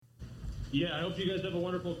Yeah, I hope you guys have a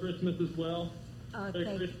wonderful Christmas as well.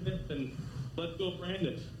 Merry Christmas, and let's go,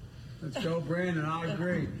 Brandon. Let's go, Brandon. I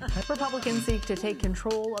agree. Republicans seek to take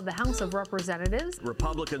control of the House of Representatives.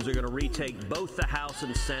 Republicans are going to retake both the House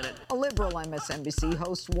and Senate. A liberal MSNBC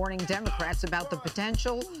host warning Democrats about the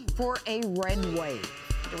potential for a red wave.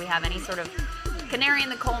 Do we have any sort of canary in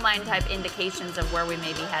the coal mine type indications of where we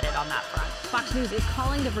may be headed on that front? Fox News is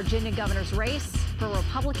calling the Virginia governor's race for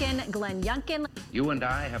Republican Glenn Youngkin. You and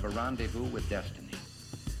I have a rendezvous with destiny.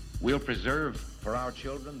 We'll preserve for our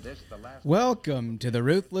children the last... Welcome to the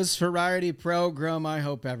Ruthless Variety Program. I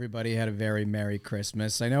hope everybody had a very Merry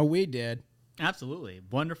Christmas. I know we did. Absolutely.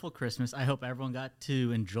 Wonderful Christmas. I hope everyone got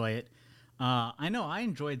to enjoy it. I know I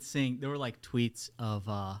enjoyed seeing, there were like tweets of,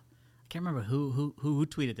 I can't remember who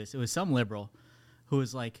tweeted this. It was some liberal who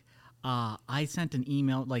was like, I sent an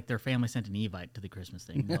email, like their family sent an Evite to the Christmas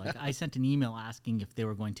thing. They're like, I sent an email asking if they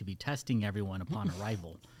were going to be testing everyone upon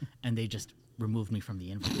arrival, and they just removed me from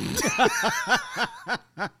the invite.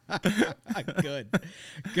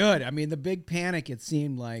 Good. I mean, the big panic, it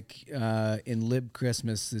seemed like, in Lib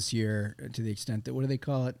Christmas this year, to the extent that, what do they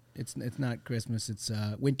call it? It's not Christmas, it's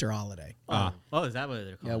winter holiday. Oh, is that what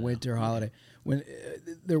they're called? Yeah, winter holiday. When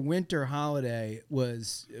their winter holiday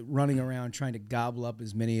was running around trying to gobble up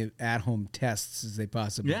as many at-home tests as they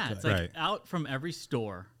possibly could. It's like out from every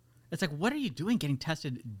store. It's like, what are you doing getting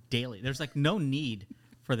tested daily? There's like no need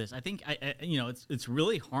for this. I think it's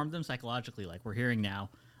really harmed them psychologically. Like we're hearing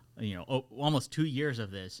now, almost 2 years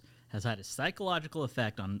of this has had a psychological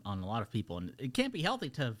effect on a lot of people, and it can't be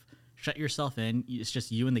healthy to shut yourself in. It's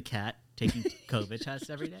just you and the cat taking COVID tests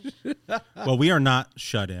every day. Well, we are not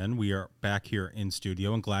shut in. We are back here in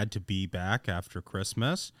studio and glad to be back after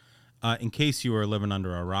Christmas. In case you were living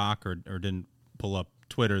under a rock or didn't pull up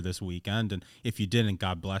Twitter this weekend, and if you didn't,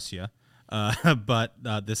 God bless you. But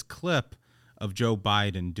this clip of Joe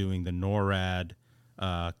Biden doing the NORAD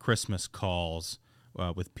Christmas calls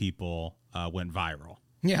with people went viral.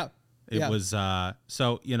 Yeah. It was,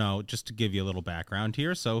 just to give you a little background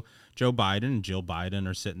here. So Joe Biden and Jill Biden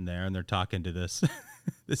are sitting there and they're talking to this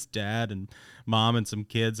this dad and mom and some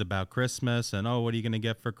kids about Christmas and, what are you going to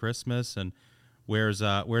get for Christmas? And where's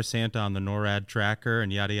Santa on the NORAD tracker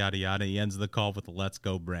and yada, yada, yada. He ends the call with let's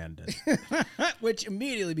go, Brandon. Which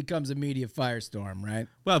immediately becomes a media firestorm, right?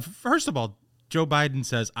 Well, first of all, Joe Biden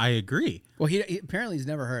says, I agree. Well, he apparently he's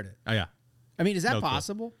never heard it. Oh, yeah. I mean, is that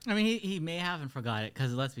possible? I mean, he may haven't forgot it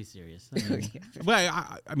because let's be serious.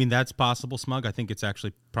 Well, I mean, that's possible, Smug. I think it's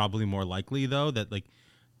actually probably more likely, though, that like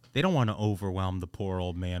they don't want to overwhelm the poor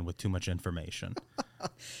old man with too much information.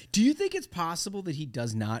 Do you think it's possible that he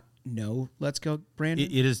does not know Let's Go, Brandon?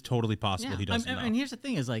 It is totally possible he doesn't know. And here's the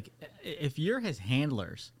thing is, like, if you're his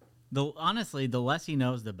handlers, honestly, the less he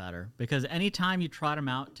knows, the better. Because anytime you trot him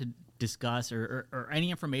out to discuss or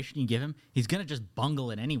any information you give him, he's going to just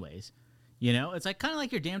bungle it anyways. It's like kind of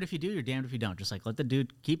like you're damned if you do, you're damned if you don't. Just like let the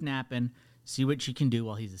dude keep napping, see what you can do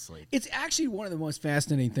while he's asleep. It's actually one of the most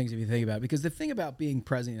fascinating things if you think about it, because the thing about being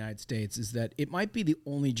president of the United States is that it might be the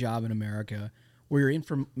only job in America where your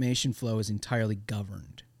information flow is entirely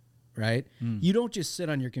governed, right? You don't just sit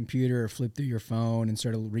on your computer or flip through your phone and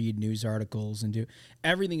sort of read news articles and do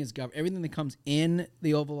everything is governed. Everything that comes in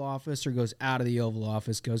the Oval Office or goes out of the Oval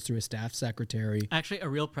Office goes through a staff secretary. Actually, a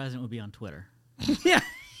real president would be on Twitter. Yeah.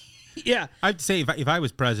 Yeah, I'd say if I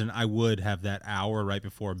was president, I would have that hour right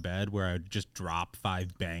before bed where I would just drop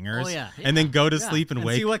 5 bangers and then go to sleep and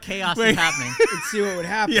wake. See what chaos is happening. And see what would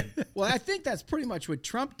happen. Yeah. Well, I think that's pretty much what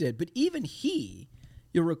Trump did. But even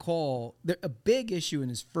you'll recall, a big issue in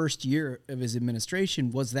his first year of his administration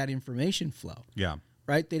was that information flow. Yeah.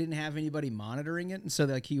 Right? They didn't have anybody monitoring it. And so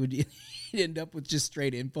like he'd end up with just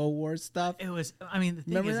straight InfoWars stuff. It was, the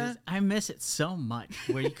thing is I miss it so much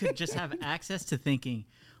where you could just have access to thinking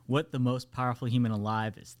what the most powerful human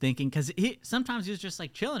alive is thinking, because sometimes he was just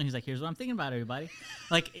like chilling. He's like, here's what I'm thinking about, everybody.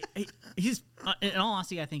 Like he's in all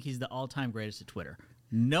honesty, I think he's the all-time greatest at Twitter.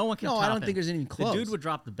 No one can top him. I don't think there's anything close. The dude would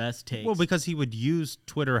drop the best takes. Well, because he would use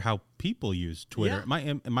Twitter how people use Twitter.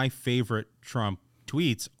 Yeah. My favorite Trump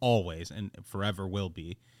tweets always and forever will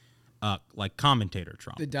be like commentator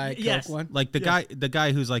Trump. The Diet Coke one? Like the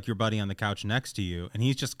guy who's like your buddy on the couch next to you, and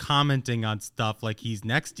he's just commenting on stuff like he's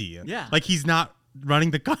next to you. Yeah. Like he's not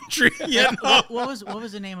running the country. What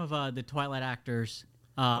was the name of the Twilight actors?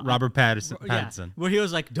 Robert Pattinson. Yeah, where he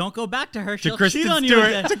was like, "Don't go back to her. She'll Kristen cheat on Stewart.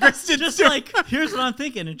 you again." To Kristen Just Stewart. like, here's what I'm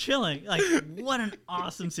thinking and chilling. Like, what an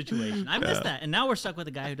awesome situation. I missed that, and now we're stuck with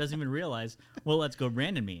a guy who doesn't even realize what "Let's Go,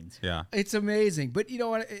 Brandon" means. Yeah, it's amazing. But you know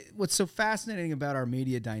what? What's so fascinating about our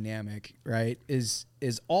media dynamic, right, is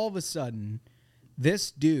all of a sudden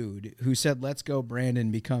this dude who said "Let's go,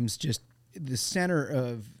 Brandon" becomes just the center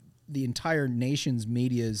of the entire nation's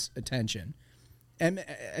media's attention. And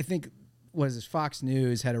I think, what is this, Fox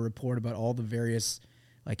News had a report about all the various,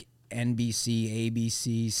 like, NBC,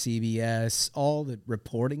 ABC, CBS, all the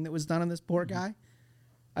reporting that was done on this poor guy.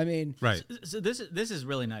 I mean, Right. So this is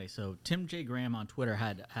really nice. So Tim J. Graham on Twitter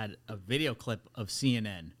had a video clip of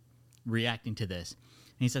CNN reacting to this.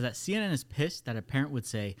 And he says that CNN is pissed that a parent would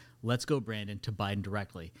say, "Let's go, Brandon," to Biden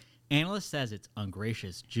directly. Analyst says it's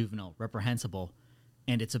ungracious, juvenile, reprehensible,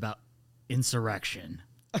 and it's about insurrection.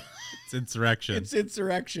 It's insurrection. It's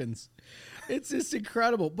insurrections. It's just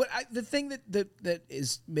incredible. But the thing that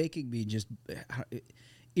is making me just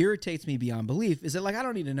irritates me beyond belief is that, like, I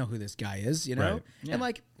don't need to know who this guy is, you know? Right. Yeah. And,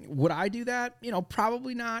 like, would I do that? You know,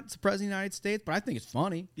 probably not. It's the President of the United States, but I think it's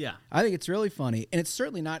funny. Yeah. I think it's really funny. And it's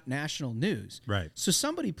certainly not national news. Right. So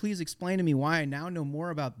somebody please explain to me why I now know more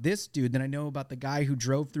about this dude than I know about the guy who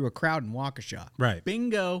drove through a crowd in Waukesha. Right.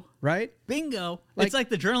 Bingo. Right? Bingo. Like- It's like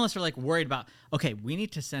the journalists are like worried about, okay, we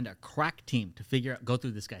need to send a crack team to go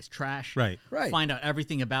through this guy's trash. Right. Right. Find out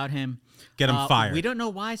everything about him. Get him fired. We don't know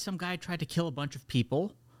why some guy tried to kill a bunch of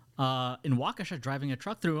people in Waukesha driving a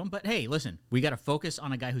truck through them. But hey, listen, we got to focus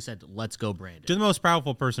on a guy who said, "Let's go, Brandon." You're the most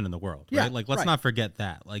powerful person in the world, right? Yeah, Like, let's right. not forget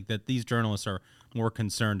that. Like, that these journalists are more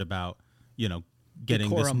concerned about, you know,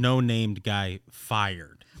 getting this Decorum. no-named guy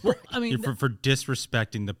fired. Well, I mean, for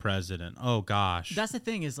disrespecting the president. Oh, gosh. that's the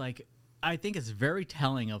thing is, like, I think it's very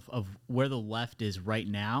telling of where the left is right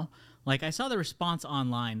now. Like, I saw the response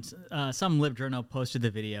online. Some lib Journo posted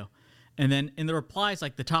the video. And then in the replies,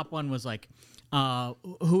 like, the top one was like,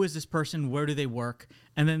 who is this person? Where do they work?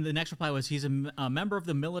 And then the next reply was, he's a member of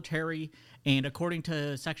the military, and according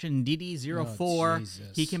to section DD04,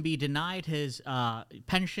 Jesus. he can be denied his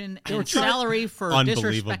pension were and trying- salary for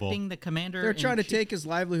Unbelievable. disrespecting the commander. They're trying to in chief. take his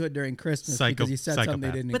livelihood during Christmas Psycho- because he said something they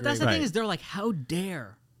psychopath. didn't But agree that's the with. thing is, they're like, how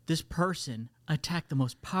dare this person attack the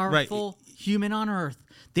most powerful human on earth?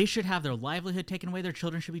 They should have their livelihood taken away. Their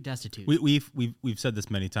children should be destitute. We've said this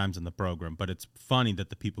many times in the program, but it's funny that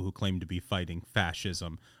the people who claim to be fighting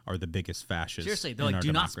fascism are the biggest fascists. Seriously, they're in like, our do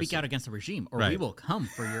not democracy. speak out against the regime, or we Right. will come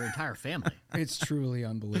for your entire family. It's truly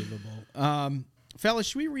unbelievable. Fellas,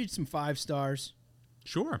 should we read some 5 stars?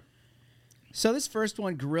 Sure. So this first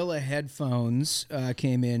one, Gorilla Headphones,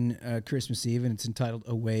 came in Christmas Eve, and it's entitled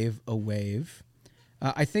 "A Wave, a Wave."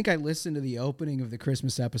 I think I listened to the opening of the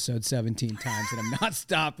Christmas episode 17 times, and I'm not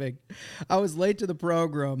stopping. I was late to the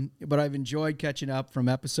program, but I've enjoyed catching up from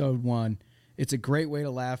episode 1. It's a great way to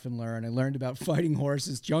laugh and learn. I learned about fighting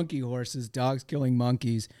horses, junkie horses, dogs killing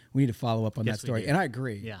monkeys. We need to follow up on Yes, that we story. do. And I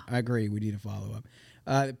agree. Yeah. I agree. We need to follow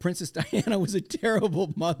up. Princess Diana was a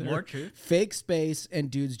terrible mother. More truth. Fake space, and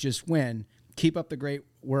dudes just win. Keep up the great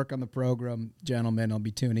work on the program, gentlemen. I'll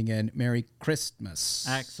be tuning in. Merry Christmas.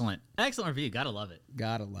 Excellent review. Gotta love it.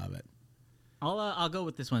 Gotta love it. I'll go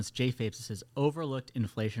with this one. It's Jay Fapes. It says, "Overlooked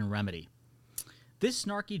inflation remedy." This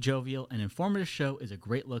snarky, jovial, and informative show is a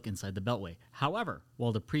great look inside the Beltway. However,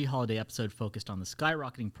 while the pre-holiday episode focused on the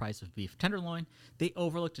skyrocketing price of beef tenderloin, they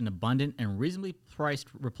overlooked an abundant and reasonably priced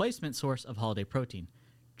replacement source of holiday protein: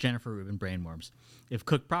 Jennifer Rubin brainworms. If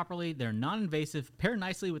cooked properly, they're non-invasive, pair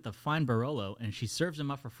nicely with a fine Barolo, and she serves them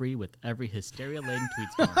up for free with every hysteria-laden tweet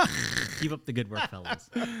storm. Keep up the good work, fellas.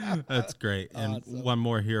 That's great. And one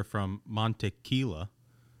more here from Montequila.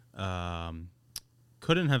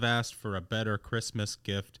 Couldn't have asked for a better Christmas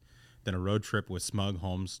gift than a road trip with Smug,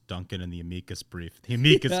 Holmes, Duncan, and the amicus brief. The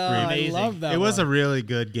amicus brief. I love that. It was one. a really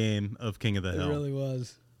good game of King of the It Hill. really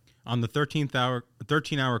was. On the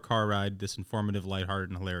 13-hour car ride, this informative, lighthearted,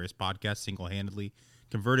 and hilarious podcast single-handedly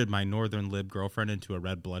converted my northern lib girlfriend into a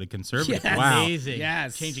red-blooded conservative. Yes. Wow. Amazing.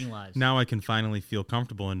 Yes. Changing lives. Now I can finally feel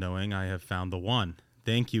comfortable in knowing I have found the one.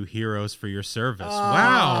 Thank you, heroes, for your service.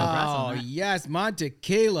 Wow. Oh, yes.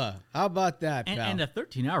 Montequila. How about that, pal? And a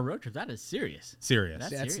 13-hour road trip, that is serious. Serious.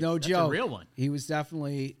 That's That's serious. no That's joke. a real one. He was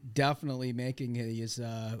definitely making his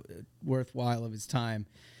worthwhile of his time.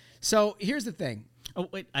 So here's the thing. Oh,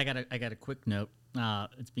 wait, I got a quick note.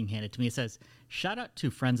 It's being handed to me. It says, shout out to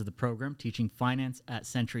friends of the program teaching finance at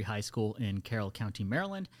Century High School in Carroll County,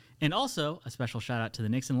 Maryland. And also a special shout out to the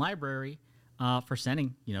Nixon Library for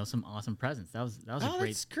sending, some awesome presents. That was a great,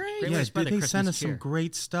 that's great. way Yeah, to spread they the Christmas sent us cheer. some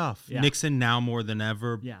great stuff. Yeah. Nixon now more than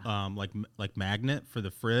ever, Yeah. like magnet for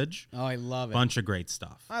the fridge. Oh, I love it. Bunch of great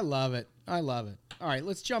stuff. I love it. I love it. All right,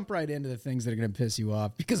 let's jump right into the things that are going to piss you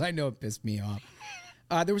off, because I know it pissed me off.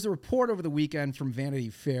 There was a report over the weekend from Vanity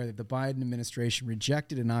Fair that the Biden administration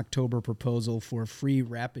rejected an October proposal for free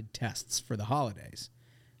rapid tests for the holidays.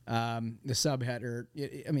 The subheader,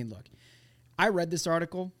 look, I read this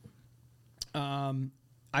article.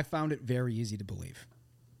 I found it very easy to believe.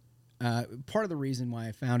 Part of the reason why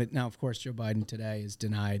I found it, now, of course, Joe Biden today has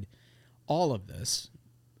denied all of this.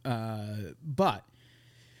 But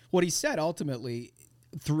what he said ultimately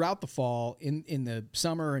throughout the fall, in the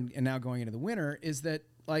summer, and now going into the winter, is that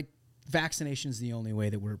like vaccination is the only way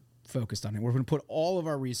that we're focused on it. We're going to put all of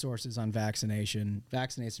our resources on vaccination.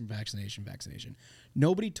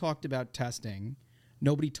 Nobody talked about testing.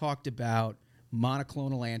 Nobody talked about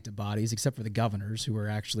monoclonal antibodies, except for the governors who are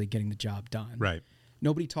actually getting the job done. Right.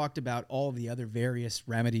 Nobody talked about all of the other various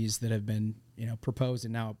remedies that have been, proposed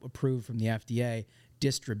and now approved from the FDA.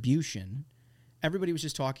 Distribution. Everybody was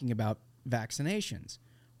just talking about vaccinations.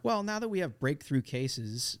 Well, now that we have breakthrough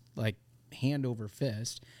cases like hand over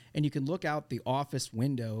fist, and you can look out the office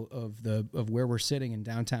window of where we're sitting in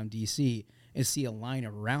downtown DC and see a line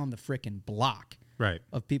around the frickin' block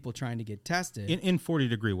of people trying to get tested in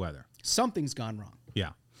 40-degree weather. Something's gone wrong.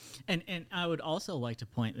 Yeah. And I would also like to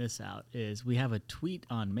point this out is we have a tweet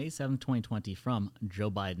on May 7th, 2020 from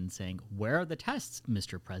Joe Biden saying, "Where are the tests,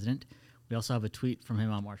 Mr. President?" We also have a tweet from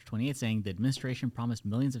him on March 28th saying the administration promised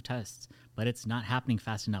millions of tests, but it's not happening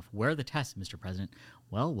fast enough. Where are the tests, Mr. President?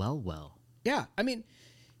 Well, well, well. Yeah, I mean,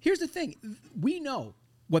 here's the thing. We know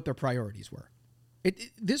what their priorities were.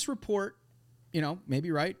 This report, may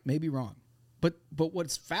be right, may be wrong. But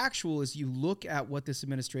what's factual is you look at what this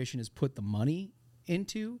administration has put the money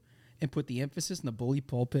into and put the emphasis and the bully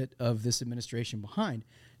pulpit of this administration behind.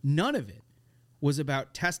 None of it was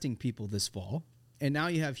about testing people this fall, and now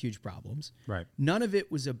you have huge problems. Right. None of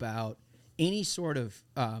it was about any sort of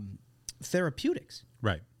therapeutics.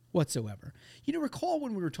 Right. Whatsoever. Recall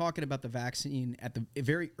when we were talking about the vaccine at the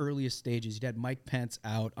very earliest stages, you had Mike Pence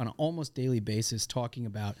out on an almost daily basis talking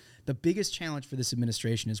about the biggest challenge for this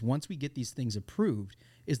administration is once we get these things approved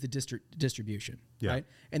is the distribution, right?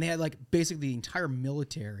 And they had basically the entire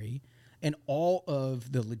military and all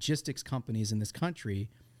of the logistics companies in this country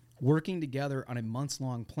working together on a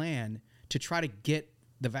months-long plan to try to get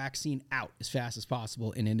the vaccine out as fast as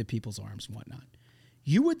possible and into people's arms and whatnot.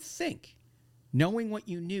 You would think, knowing what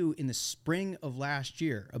you knew in the spring of last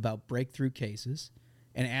year about breakthrough cases,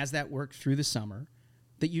 and as that worked through the summer,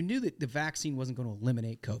 that you knew that the vaccine wasn't going to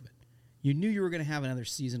eliminate COVID. You knew you were going to have another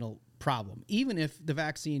seasonal problem. Even if the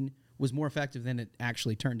vaccine was more effective than it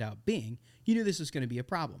actually turned out being, you knew this was going to be a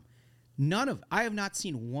problem. I have not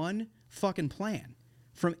seen one fucking plan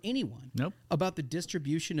from anyone about the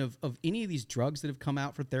distribution of any of these drugs that have come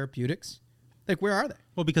out for therapeutics. Where are they?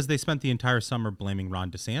 Well, because they spent the entire summer blaming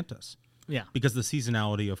Ron DeSantis. Yeah. Because the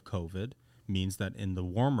seasonality of COVID means that in the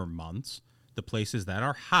warmer months, the places that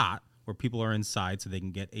are hot, where people are inside so they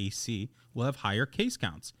can get AC, will have higher case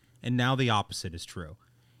counts. And now the opposite is true.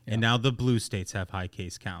 Yeah. And now the blue states have high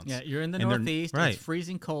case counts. Yeah, you're in the Northeast. It's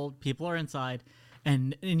freezing cold. People are inside.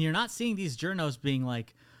 And you're not seeing these journos being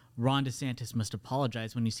like, Ron DeSantis must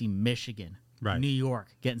apologize when you see Michigan, New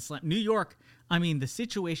York getting slammed. New York, I mean, the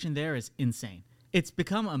situation there is insane. It's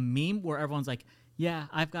become a meme where everyone's like, yeah,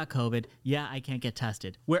 I've got COVID. Yeah, I can't get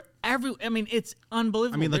tested. It's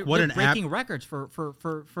unbelievable. I mean, they're breaking records for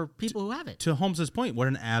people who have it. To Holmes's point, what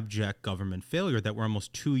an abject government failure that we're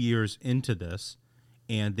almost 2 years into this,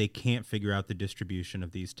 and they can't figure out the distribution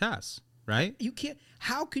of these tests, right? You can't.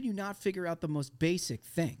 How can you not figure out the most basic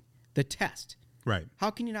thing, the test? Right. How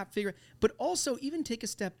can you not figure it? But also, even take a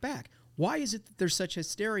step back. Why is it that there's such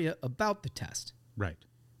hysteria about the test? Right.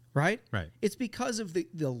 Right? Right. It's because of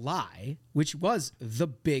the lie, which was the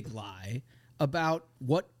big lie, about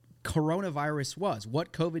what coronavirus was,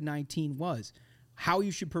 what COVID-19 was, how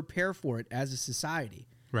you should prepare for it as a society.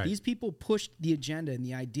 Right. These people pushed the agenda and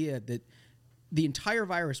the idea that the entire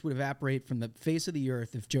virus would evaporate from the face of the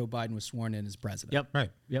earth if Joe Biden was sworn in as president. Yep. Right.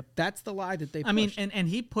 Yep. That's the lie that they pushed. I mean, and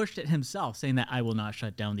he pushed it himself, saying that I will not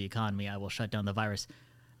shut down the economy. I will shut down the virus.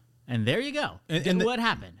 And there you go. And what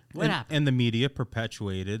happened? What happened? And the media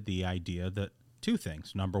perpetuated the idea that two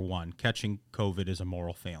things. Number one, catching COVID is a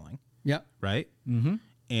moral failing. Yep. Right? Mm-hmm.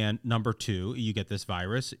 And number two, you get this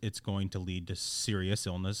virus, it's going to lead to serious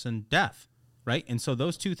illness and death. Right? And so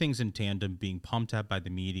those two things in tandem being pumped up by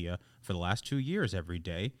the media for the last 2 years every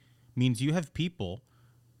day means you have people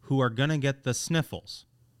who are going to get the sniffles,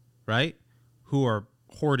 right? Who are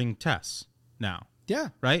hoarding tests now. Yeah.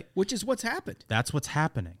 Right? Which is what's happened. That's what's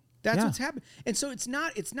happening. That's what's happened. And so it's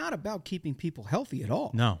not about keeping people healthy at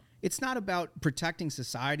all. No. It's not about protecting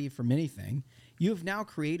society from anything. You have now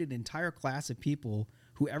created an entire class of people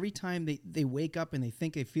who every time they wake up and they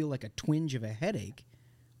think they feel like a twinge of a headache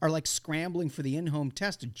are like scrambling for the in-home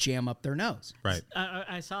test to jam up their nose. Right.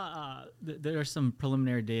 I saw there's some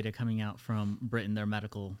preliminary data coming out from Britain, their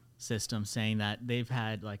medical system, saying that they've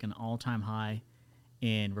had like an all-time high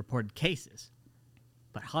in reported cases,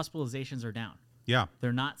 but hospitalizations are down. Yeah.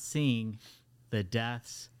 They're not seeing the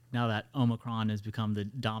deaths now that Omicron has become the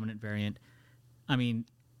dominant variant. I mean,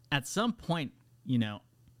 at some point,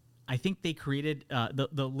 I think they created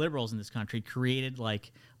the liberals in this country created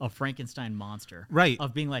like a Frankenstein monster, right?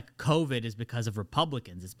 Of being like COVID is because of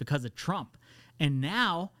Republicans, it's because of Trump, and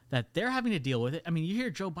now that they're having to deal with it, I mean, you hear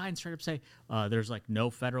Joe Biden straight up say, "There's like no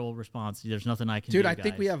federal response. There's nothing I can do." Dude, I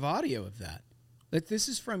think guys. we have audio of that. This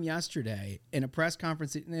is from yesterday in a press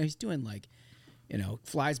conference. He's doing like,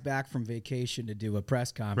 flies back from vacation to do a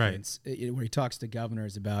press conference where he talks to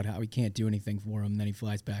governors about how he can't do anything for them. And then he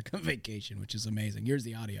flies back on vacation, which is amazing. Here's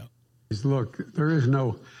the audio. Look, there is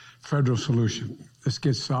no federal solution. This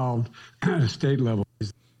gets solved at a state level.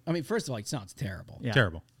 I mean, first of all, it sounds terrible. Yeah.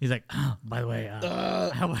 Terrible. He's like, by the way,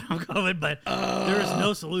 I went on COVID, but there is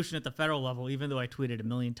no solution at the federal level, even though I tweeted a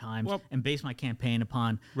million times and based my campaign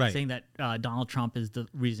upon saying that Donald Trump is the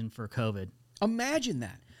reason for COVID. Imagine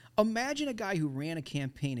that. Imagine a guy who ran a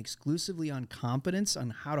campaign exclusively on competence on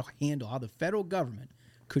how to handle how the federal government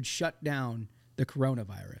could shut down the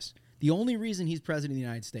coronavirus. The only reason he's president of the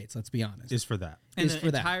United States, let's be honest, is for that. And the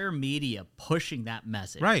entire media pushing that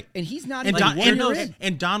message. Right. And he's not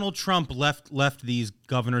and Donald Trump left these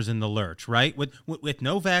governors in the lurch, right? With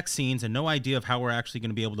no vaccines and no idea of how we're actually going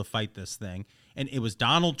to be able to fight this thing. And it was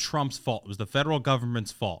Donald Trump's fault. It was the federal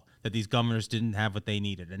government's fault that these governors didn't have what they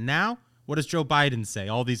needed. And now, what does Joe Biden say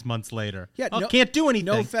all these months later? Yeah, can't do anything.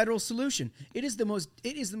 No federal solution. It is the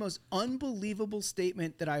most unbelievable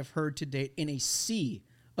statement that I've heard to date in a sea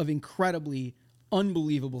of incredibly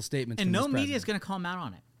unbelievable statements. And from no this media is going to call him out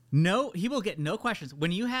on it. No, he will get no questions.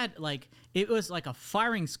 When you had it was like a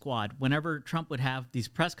firing squad whenever Trump would have these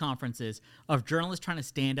press conferences of journalists trying to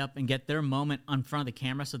stand up and get their moment in front of the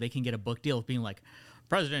camera so they can get a book deal of being like,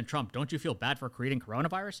 President Trump, don't you feel bad for creating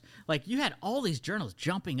coronavirus? Like, you had all these journalists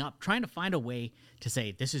jumping up, trying to find a way to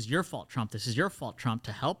say, this is your fault, Trump, this is your fault, Trump,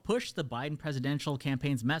 to help push the Biden presidential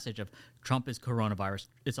campaign's message of Trump is coronavirus.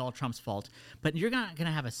 It's all Trump's fault. But you're not going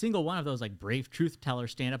to have a single one of those brave truth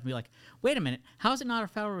tellers stand up and be like, wait a minute, how is it not a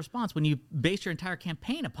federal response when you base your entire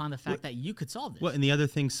campaign upon the fact that you could solve this? Well, and the other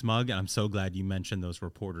thing, Smug, and I'm so glad you mentioned those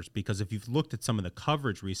reporters, because if you've looked at some of the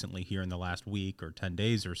coverage recently here in the last week or 10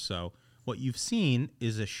 days or so, what you've seen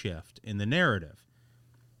is a shift in the narrative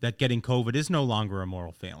that getting COVID is no longer a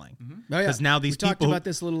moral failing. Because now these people talked about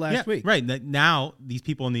this a little last week. Right. Now these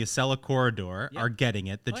people in the Acela corridor are getting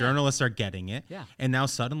it. The journalists are getting it. Yeah. And now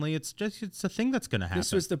suddenly it's a thing that's going to happen.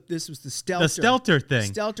 This was the Stelter. The Stelter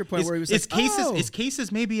thing. Stelter point where he was is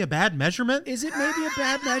cases maybe a bad measurement? Is it maybe a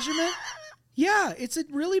bad measurement? Yeah, it's a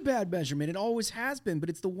really bad measurement. It always has been,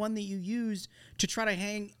 but it's the one that you use to try to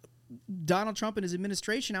hang Donald Trump and his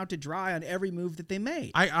administration out to dry on every move that they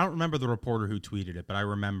made. I don't remember the reporter who tweeted it, but I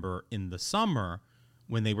remember in the summer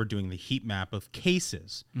when they were doing the heat map of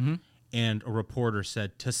cases, and a reporter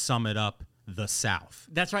said, to sum it up, the South.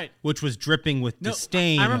 That's right. Which was dripping with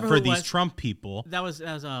disdain for these Trump people. That was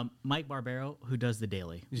Mike Barbero, who does The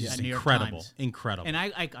Daily. Just at New York incredible. Times. Incredible. And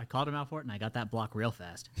I called him out for it, and I got that block real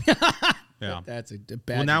fast. Yeah. That's a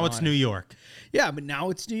bad. Well, now it's New York. Yeah, but now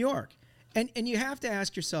it's New York. And you have to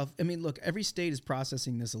ask yourself, I mean, look, every state is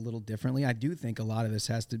processing this a little differently. I do think a lot of this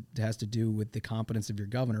has to do with the competence of your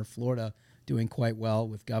governor. Florida doing quite well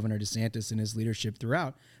with Governor DeSantis and his leadership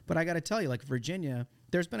throughout. But I got to tell you, like Virginia,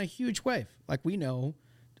 there's been a huge wave. Like we know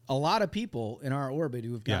a lot of people in our orbit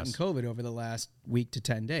who have gotten COVID over the last week to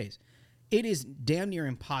 10 days. It is damn near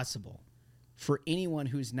impossible for anyone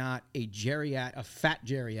who's not a fat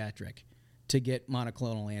geriatric to get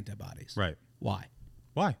monoclonal antibodies. Right. Why?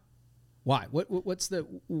 Why? Why?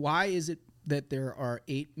 Why is it that there are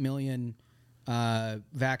 8 million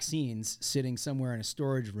vaccines sitting somewhere in a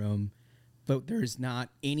storage room, but there's not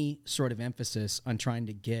any sort of emphasis on trying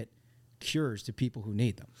to get cures to people who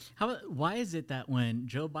need them? Why is it that when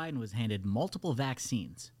Joe Biden was handed multiple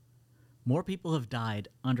vaccines, more people have died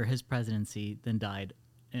under his presidency than died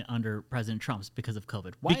under President Trump's because of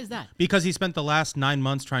COVID? Why is that? Because he spent the last 9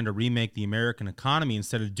 months trying to remake the American economy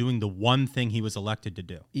instead of doing the one thing he was elected to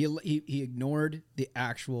do. He ignored the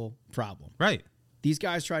actual problem. Right. These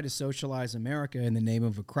guys tried to socialize America in the name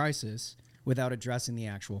of a crisis without addressing the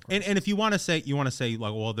actual crisis. And if you want to say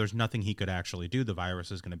like, well, there's nothing he could actually do. The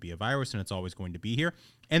virus is going to be a virus and it's always going to be here.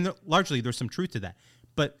 And largely there's some truth to that.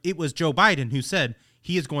 But it was Joe Biden who said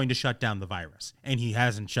he is going to shut down the virus, and he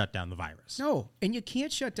hasn't shut down the virus. No, and you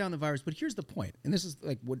can't shut down the virus. But here's the point, and this is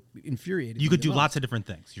like what infuriated me. You could do the most. lots of different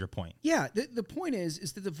things. Your point. Yeah, the point is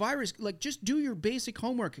that the virus, like, just do your basic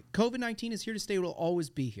homework. COVID-19 is here to stay. It will always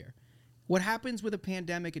be here. What happens with a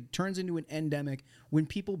pandemic, it turns into an endemic when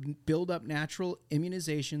people build up natural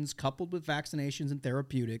immunizations coupled with vaccinations and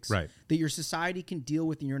therapeutics that your society can deal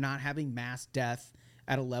with, and you're not having mass death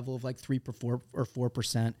at a level of like 3 or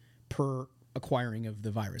 4% per acquiring of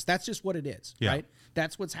the virus. That's just what it is, Yeah. right?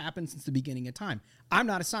 That's what's happened since the beginning of time. I'm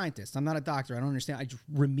not a scientist. I'm not a doctor. I don't understand. I just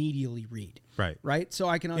remedially read. Right? So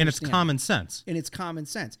I can understand. And it's common sense. And it's common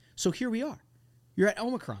sense. So here we are. You're at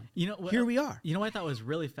Omicron. Here we are. You know what I thought was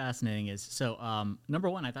really fascinating is, so number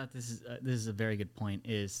one, I thought this is a very good point,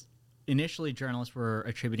 is initially journalists were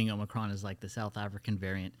attributing Omicron as like the South African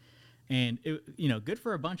variant. And, good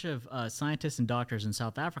for a bunch of scientists and doctors in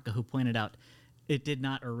South Africa who pointed out it did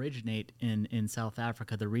not originate in South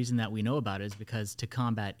Africa. The reason that we know about it is because to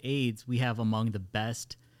combat AIDS, we have among the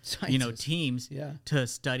best, teams to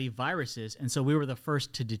study viruses. And so we were the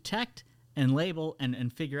first to detect and label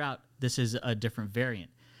and figure out this is a different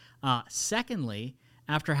variant. Secondly,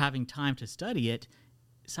 after having time to study it,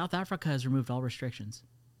 South Africa has removed all restrictions.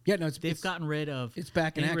 Yeah, no, they've gotten rid of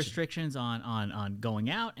back in any action. restrictions on going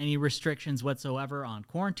out, any restrictions whatsoever on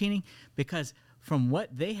quarantining, because from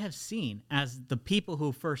what they have seen as the people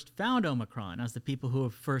who first found Omicron, as the people who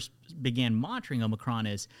first began monitoring Omicron,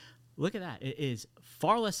 is look at that. It is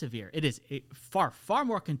far less severe. It is far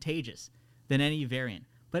more contagious than any variant,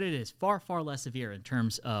 but it is far less severe in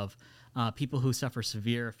terms of people who suffer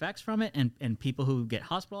severe effects from it and people who get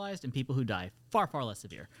hospitalized and people who die. Far less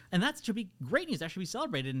severe. And that should be great news. That should be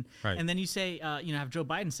celebrated. And then you say, have Joe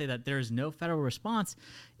Biden say that there is no federal response.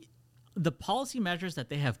 The policy measures that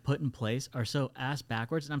they have put in place are so ass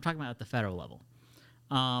backwards, and I'm talking about at the federal level.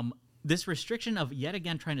 This restriction of yet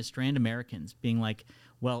again trying to strand Americans, being like,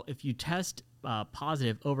 well, if you test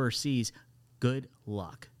positive overseas, good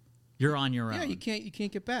luck. You're on your own. Yeah, you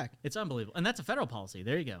can't get back. It's unbelievable, and that's a federal policy.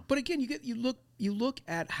 There you go. But again, you look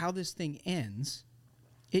at how this thing ends.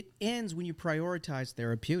 It ends when you prioritize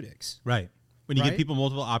therapeutics. Right. When you give people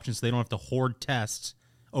multiple options, so they don't have to hoard tests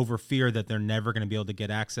over fear that they're never going to be able to get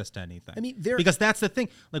access to anything. I mean, because that's the thing.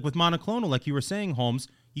 Like with monoclonal, like you were saying, Holmes,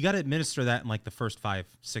 you got to administer that in like the first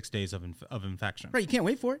 5-6 days of infection. Right. You can't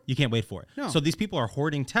wait for it. You can't wait for it. No. So these people are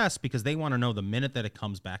hoarding tests because they want to know the minute that it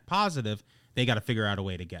comes back positive, they got to figure out a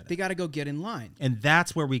way to get it. They got to go get in line. And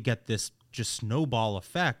that's where we get this just snowball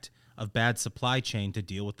effect of bad supply chain to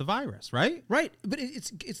deal with the virus, right? Right. But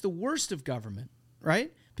it's the worst of government,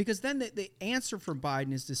 right? Because then the answer for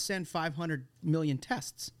Biden is to send 500 million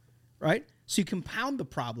tests, right? So you compound the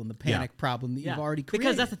problem, the panic problem that you've already created.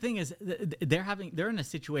 Because that's the thing is they're in a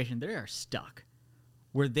situation, they are stuck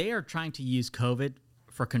where they are trying to use COVID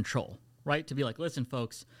for control, right? To be like, listen,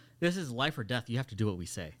 folks, this is life or death. You have to do what we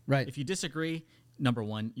say. Right. If you disagree, number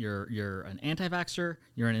one, you're an anti-vaxxer,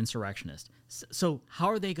 you're an insurrectionist. So how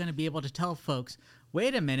are they going to be able to tell folks,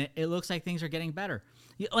 wait a minute, it looks like things are getting better?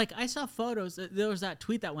 Like I saw photos, there was that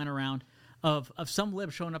tweet that went around of some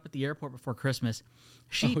lib showing up at the airport before Christmas.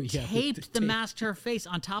 She taped the mask to her face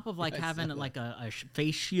on top of like having like a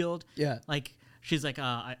face shield. Yeah. Like she's like,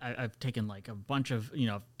 I've taken like a bunch of,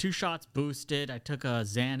 2 shots boosted. I took a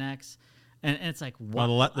Xanax. And it's like, wow.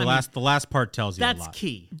 Well, the last part tells you a lot. That's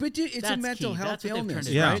key. But dude, it's a mental health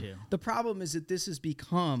illness, right? The problem is that this has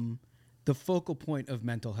become the focal point of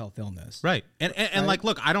mental health illness. Right. And like,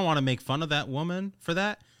 look, I don't want to make fun of that woman for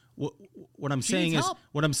that. What I'm saying is,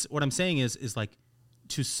 what I'm saying is like,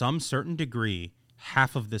 to some certain degree,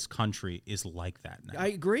 half of this country is like that now. I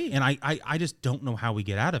agree. And I just don't know how we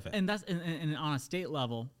get out of it. And that's and on a state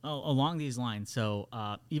level, along these lines. So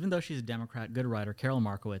even though she's a Democrat, good writer, Carol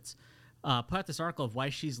Markowitz, put out this article of why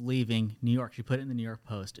she's leaving New York. She put it in the New York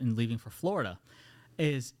Post and leaving for Florida.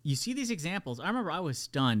 Is you see these examples. I remember I was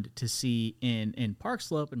stunned to see in Park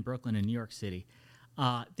Slope in Brooklyn in New York City,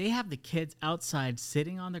 they have the kids outside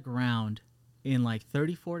sitting on the ground in like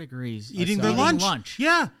 34 degrees eating their lunch.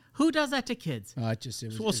 Yeah. Who does that to kids?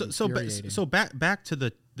 It was infuriating. So back to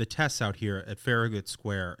the tests out here at Farragut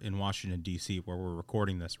Square in Washington, D.C., where we're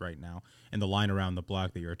recording this right now, and the line around the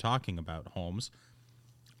block that you're talking about, Holmes.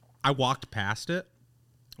 I walked past it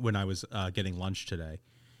when I was getting lunch today,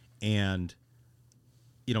 and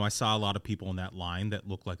I saw a lot of people in that line that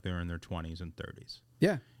looked like they're in their 20s and 30s.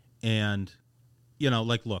 Yeah. And,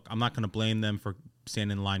 like, look, I'm not going to blame them for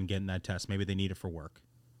standing in line and getting that test. Maybe they need it for work,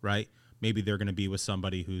 right? Maybe they're going to be with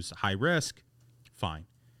somebody who's high risk. Fine.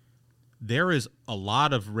 There is a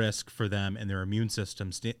lot of risk for them and their immune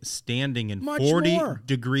system standing in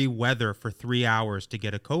 40-degree weather for 3 hours to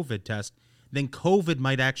get a COVID test than COVID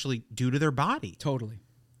might actually do to their body. Totally.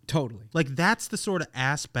 Like, that's the sort of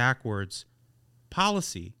ass backwards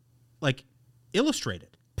policy, like,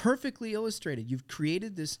 illustrated. Perfectly illustrated. You've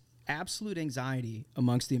created this absolute anxiety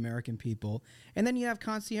amongst the American people. And then you have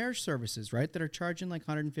concierge services, right, that are charging like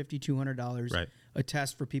 $150, $200 Right. a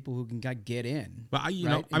test for people who can get in. Well,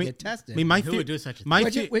 get tested. I mean, Who would do such a thing?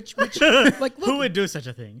 Like, Who would do such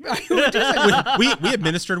a thing? we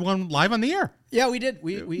administered one live on the air. Yeah, we did.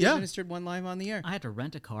 We Yeah. administered one live on the air. I had to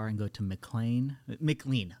rent a car and go to McLean.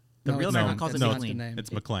 The No, real it's American not. calls it That's not McLean. the name.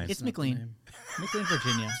 It's McLean. It's not the McLean. name. McLean,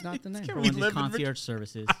 Virginia. It's not the name. For We one of these live in concierge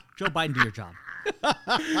services. Joe Biden, do your job.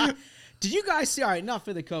 Did you guys see? All right, enough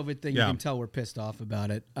of the COVID thing. Yeah. You can tell we're pissed off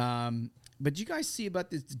about it. But did you guys see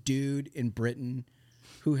about this dude in Britain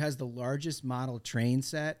who has the largest model train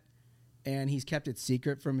set, and he's kept it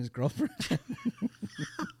secret from his girlfriend?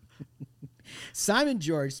 Simon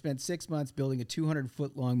George spent 6 months building a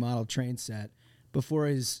 200-foot-long model train set before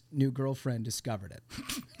his new girlfriend discovered it.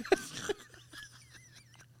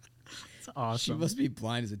 It's awesome. She must be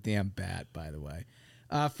blind as a damn bat, by the way.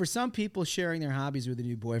 For some people, sharing their hobbies with a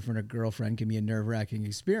new boyfriend or girlfriend can be a nerve-wracking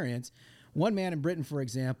experience. One man in Britain, for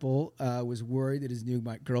example, was worried that his new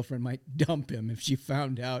girlfriend might dump him if she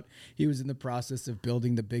found out he was in the process of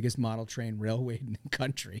building the biggest model train railway in the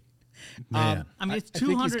country. Man. I mean, it's I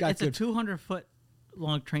think he's 200. got It's a good- 200-foot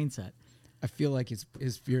long train set. I feel like his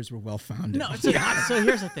fears were well-founded. No, so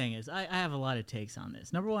here's the thing: is I have a lot of takes on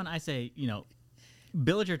this. Number one, I say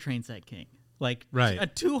build your train set king. Like Right. a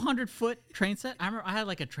 200-foot train set. I remember I had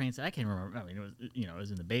like a train set. I can't remember. I mean, it was it was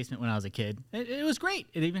in the basement when I was a kid. It was great.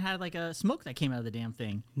 It even had like a smoke that came out of the damn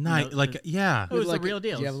thing. Nice, It was Like the real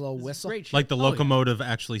deal. Do you have a It little was whistle? Great shit. Like the Oh, yeah. locomotive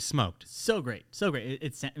actually smoked. So great, so great.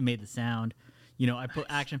 It made the sound. I put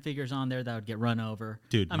action figures on there that would get run over.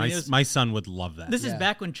 Dude, I mean, my son would love that. This is Yeah.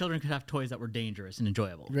 back when children could have toys that were dangerous and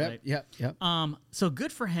enjoyable. Right? Yep. So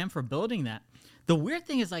good for him for building that. The weird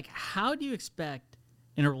thing is, like, how do you expect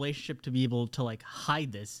in a relationship to be able to like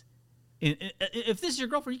hide this? If this is your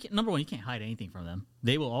girlfriend, number one, you can't hide anything from them.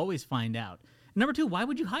 They will always find out. Number two, why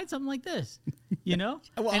would you hide something like this?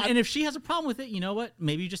 And if she has a problem with it, you know what?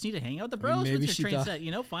 Maybe you just need to hang out with the bros maybe with she your train thought-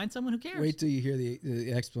 set. Find someone who cares. Wait till you hear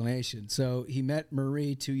the explanation. So he met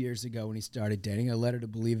Marie 2 years ago when he started dating. I led her to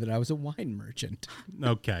believe that I was a wine merchant.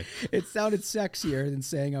 Okay. It sounded sexier than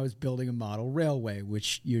saying I was building a model railway,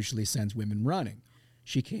 which usually sends women running.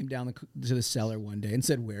 She came down to the cellar one day and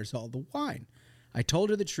said, "Where's all the wine?" I told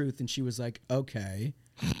her the truth, and she was like, "Okay."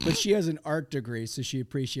 But she has an art degree, so she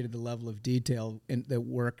appreciated the level of detail and the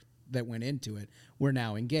work that went into it. We're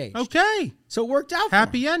now engaged. Okay. So it worked out for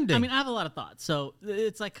Happy him. ending. I mean, I have a lot of thoughts. So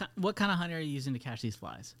it's like, what kind of honey are you using to catch these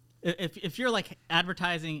flies? If you're like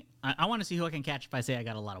advertising, I want to see who I can catch if I say I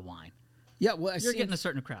got a lot of wine. Yeah, well, You're getting a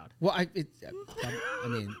certain crowd. Well, I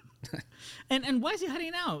mean, And why is he hiding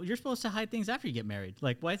it now? You're supposed to hide things after you get married.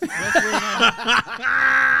 Like, why is he really hiding?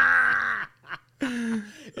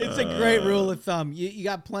 it's a great rule of thumb. You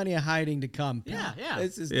got plenty of hiding to come. Yeah, yeah.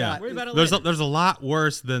 This is Yeah. not. Worry about it There's later. there's a lot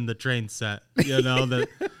worse than the train set. That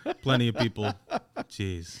plenty of people.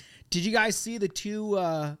 Jeez. Did you guys see the two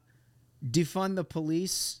defund the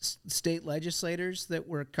police state legislators that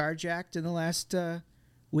were carjacked in the last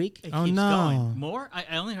week? It Oh, keeps no. going. More?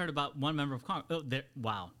 I only heard about one member of Congress. Oh,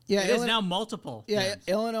 wow. Yeah, It is Illinois- now multiple. Yeah, names.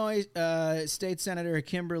 Illinois State Senator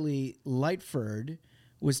Kimberly Lightford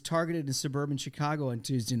was targeted in suburban Chicago on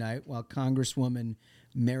Tuesday night, while Congresswoman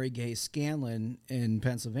Mary Gay Scanlon in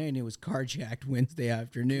Pennsylvania was carjacked Wednesday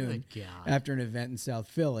afternoon Good God. after an event in South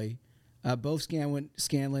Philly. Both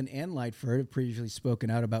Scanlon and Lightford have previously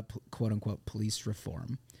spoken out about quote-unquote police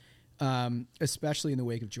reform, especially in the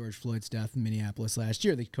wake of George Floyd's death in Minneapolis last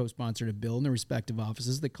year. They co-sponsored a bill in their respective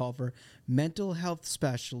offices that call for mental health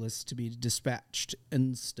specialists to be dispatched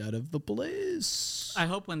instead of the police. I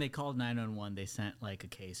hope when they called 911, they sent like a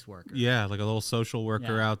caseworker. Yeah, like a little social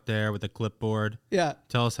worker Yeah. out there with a clipboard. Yeah.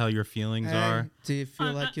 Tell us how your feelings Hey, are. do you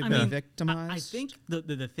feel like you've I been mean, victimized? I think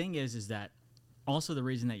the thing is that also the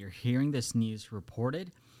reason that you're hearing this news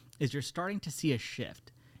reported is you're starting to see a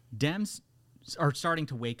shift. Dems are starting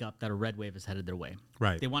to wake up that a red wave is headed their way.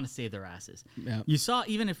 Right. They want to save their asses. Yep. You saw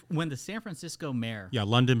when the San Francisco mayor, Yeah,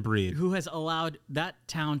 London Breed. who has allowed that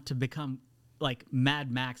town to become like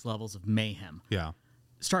Mad Max levels of mayhem, Yeah.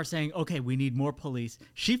 start saying, okay, we need more police.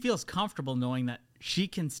 She feels comfortable knowing that she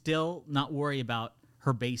can still not worry about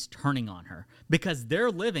her base turning on her because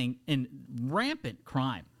they're living in rampant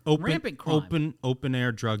crime. Rampant crime. Open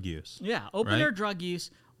air drug use. Yeah, open right? air drug use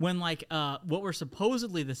when like what were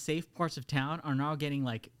supposedly the safe parts of town are now getting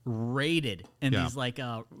like raided in Yeah. these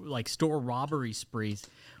like store robbery sprees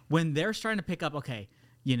when they're starting to pick up, okay,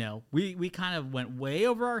 we kind of went way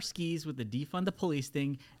over our skis with the defund the police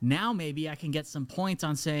thing. Now maybe I can get some points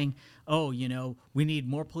on saying, oh, we need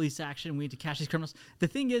more police action. We need to catch these criminals. The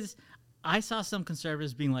thing is, I saw some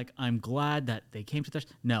conservatives being like, I'm glad that they came to this.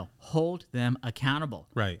 No, hold them accountable.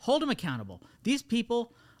 Right. Hold them accountable. These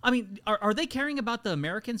people, I mean, are they caring about the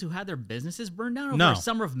Americans who had their businesses burned down over a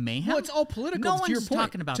summer of mayhem? Well, it's all political. No to one's your point.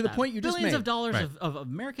 talking about to that. the point you just Billions made. of dollars Right. of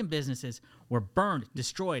American businesses were burned,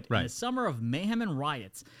 destroyed in a summer of mayhem and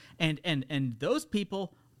riots. And those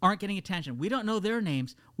people aren't getting attention. We don't know their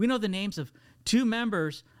names. We know the names of two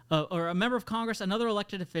members or a member of Congress, another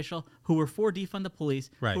elected official who were for defund the police,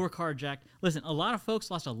 Right. who were carjacked. Listen, a lot of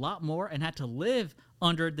folks lost a lot more and had to live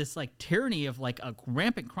under this like tyranny of like a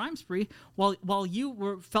rampant crime spree while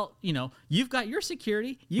you felt, you've got your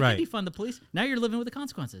security, you Right. can defund the police. Now you're living with the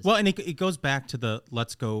consequences. Well, and it goes back to the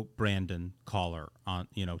 "Let's Go Brandon" caller on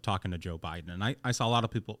talking to Joe Biden, and I saw a lot of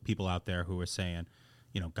people out there who were saying,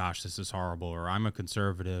 gosh, this is horrible, or I'm a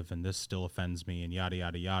conservative and this still offends me, and yada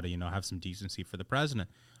yada yada. Have some decency for the president.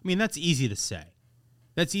 I mean, that's easy to say.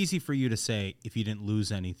 That's easy for you to say if you didn't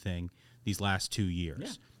lose anything these last 2 years.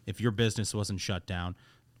 Yeah. If your business wasn't shut down,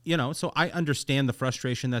 So I understand the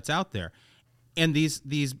frustration that's out there. And these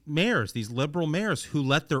mayors, these liberal mayors who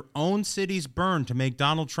let their own cities burn to make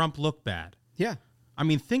Donald Trump look bad. Yeah. I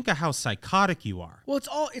mean, think of how psychotic you are. Well,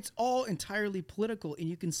 it's all entirely political, and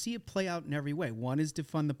you can see it play out in every way. One is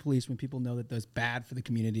defund the police when people know that that's bad for the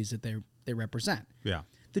communities that they represent. Yeah.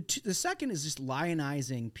 The second is just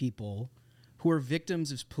lionizing people who are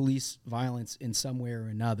victims of police violence in some way or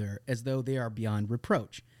another as though they are beyond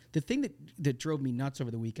reproach. The thing that drove me nuts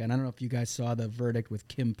over the weekend, I don't know if you guys saw the verdict with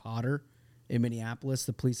Kim Potter in Minneapolis,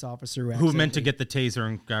 the police officer who meant to get the taser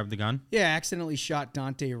and grab the gun. Yeah, accidentally shot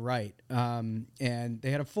Dante Wright. And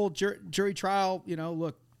they had a full jury trial.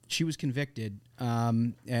 Look, she was convicted,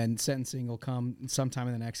 and sentencing will come sometime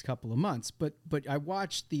in the next couple of months. But I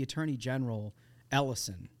watched the Attorney General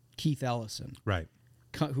Keith Ellison, right,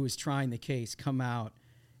 who was trying the case, come out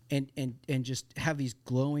and just have these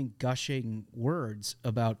glowing, gushing words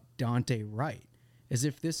about Dante Wright, as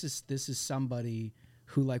if this is somebody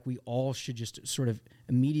who like we all should just sort of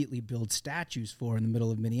immediately build statues for in the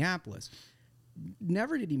middle of Minneapolis.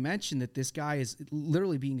 Never did he mention that this guy is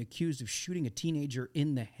literally being accused of shooting a teenager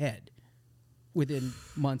in the head within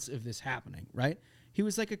months of this happening, right? He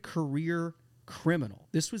was like a career criminal.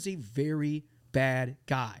 This was a very bad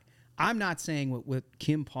guy. I'm not saying what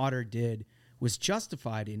Kim Potter did was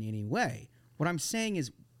justified in any way. What I'm saying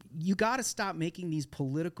is you got to stop making these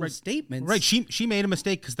political statements. Right. She made a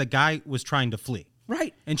mistake because the guy was trying to flee.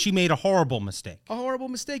 Right. And she made a horrible mistake. A horrible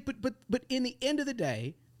mistake. But in the end of the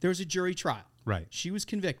day, there was a jury trial. Right. She was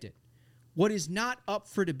convicted. What is not up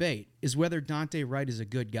for debate is whether Dante Wright is a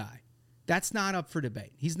good guy. That's not up for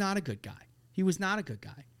debate. He's not a good guy. He was not a good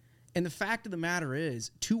guy. And the fact of the matter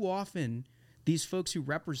is, too often, these folks who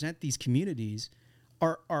represent these communities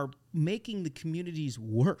are making the communities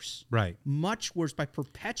worse. Right. Much worse by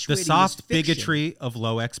perpetuating the soft this fiction. bigotry of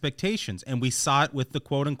low expectations. And we saw it with the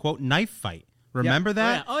quote-unquote knife fight. Remember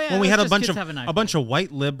that? Oh, yeah. When we had a bunch kids of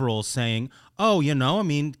white liberals saying,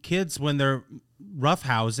 kids when they're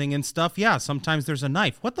roughhousing and stuff, sometimes there's a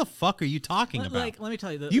knife. What the fuck are you talking about? Let me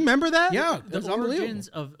tell you. You remember that? Yeah, The origins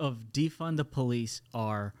of defund the police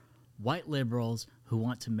are white liberals who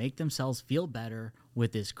want to make themselves feel better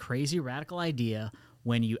with this crazy radical idea.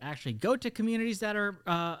 When you actually go to communities that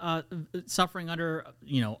are suffering under,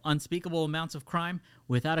 unspeakable amounts of crime,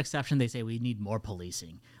 without exception, they say we need more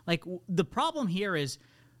policing. Like the problem here is,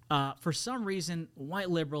 for some reason, white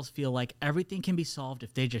liberals feel like everything can be solved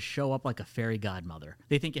if they just show up like a fairy godmother.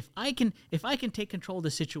 They think if I can take control of the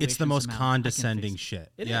situation, it's the most somehow, condescending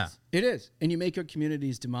shit. It is, and you make your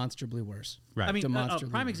communities demonstrably worse. Right. I mean, a Demonstrably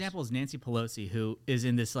prime worse. example is Nancy Pelosi, who is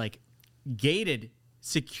in this like gated,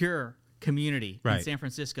 secure community in San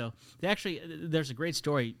Francisco. There's a great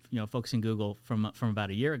story, folks in Google from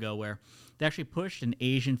about a year ago, where they actually pushed an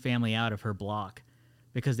Asian family out of her block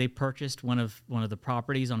because they purchased one of the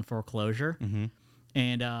properties on foreclosure,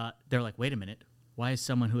 and they're like, wait a minute, why is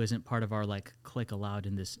someone who isn't part of our like clique allowed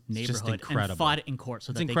in this neighborhood? Just incredible. And fought it in court.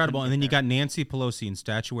 It's incredible. And then you got Nancy Pelosi in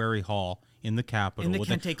Statuary Hall in the Capitol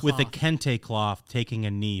with a kente cloth taking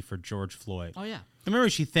a knee for George Floyd. Oh yeah. Remember,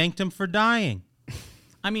 she thanked him for dying.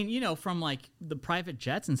 I mean, from like the private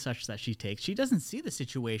jets and such that she takes, she doesn't see the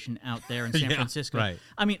situation out there in San Francisco. Right.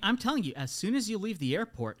 I mean, I'm telling you, as soon as you leave the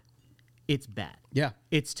airport, it's bad. Yeah.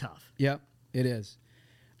 It's tough. Yeah, it is.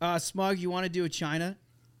 Smug, you want to do a China?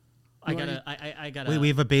 I gotta. Wait, we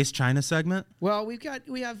have a base China segment? Well, we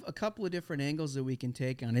have a couple of different angles that we can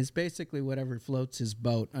take on. It's basically whatever floats his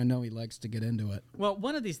boat. I know he likes to get into it. Well,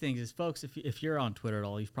 one of these things is, folks, if you're on Twitter at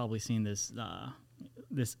all, you've probably seen this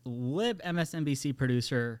this lib MSNBC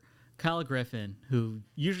producer, Kyle Griffin, who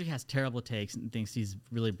usually has terrible takes and thinks he's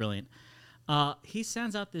really brilliant. He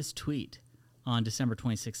sends out this tweet on December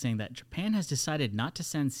 26th saying that Japan has decided not to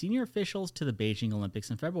send senior officials to the Beijing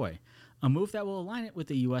Olympics in February, a move that will align it with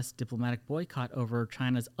the U.S. diplomatic boycott over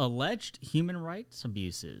China's alleged human rights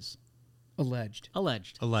abuses. Alleged.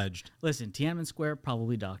 Listen, Tiananmen Square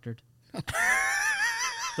probably doctored.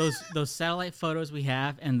 Those satellite photos we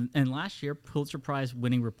have, and last year Pulitzer Prize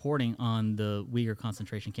winning reporting on the Uyghur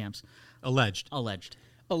concentration camps. Alleged.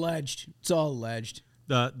 It's all alleged.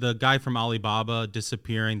 The guy from Alibaba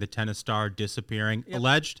disappearing, the tennis star disappearing. Yep.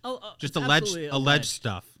 Alleged. Just alleged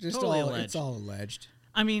stuff. It's all alleged.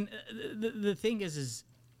 I mean, the thing is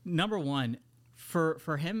number one,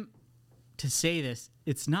 for him to say this,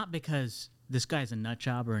 it's not because this guy's a nut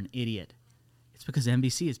job or an idiot. It's because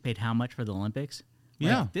NBC has paid how much for the Olympics?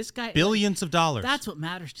 This guy, billions of dollars. That's what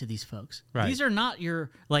matters to these folks. Right. These are not your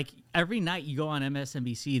every night you go on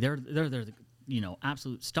MSNBC. They're the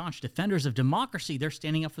absolute staunch defenders of democracy. They're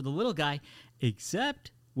standing up for the little guy, except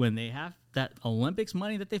when they have that Olympics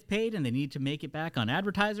money that they've paid and they need to make it back on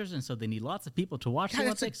advertisers, and so they need lots of people to watch the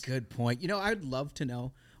Olympics. That's a good point. I'd love to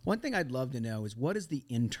know. One thing I'd love to know is what is the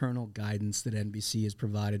internal guidance that NBC has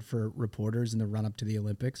provided for reporters in the run-up to the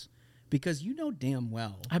Olympics? Because damn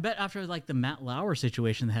well. I bet after the Matt Lauer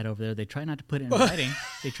situation they had over there, they try not to put it in writing.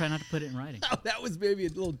 Oh, that was maybe a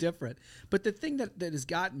little different. But the thing that has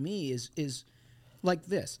gotten me is like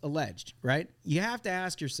this, alleged, right? You have to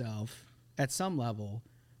ask yourself at some level,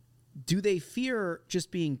 do they fear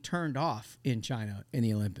just being turned off in China in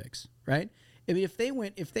the Olympics, right? I mean, if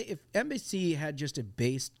NBC had just a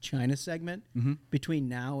based China segment between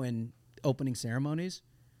now and opening ceremonies,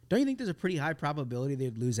 don't you think there's a pretty high probability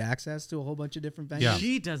they'd lose access to a whole bunch of different venues? Yeah.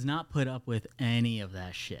 She does not put up with any of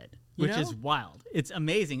that shit, which is wild. It's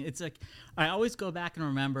amazing. It's like I always go back and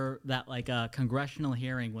remember that congressional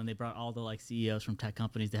hearing when they brought all the CEOs from tech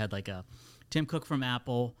companies. They had Tim Cook from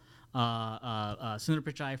Apple, Sundar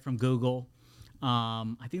Pichai from Google.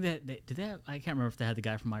 I think that did they have, I can't remember if they had the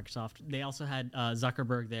guy from Microsoft. They also had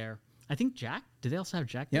Zuckerberg there. I think Jack. Did they also have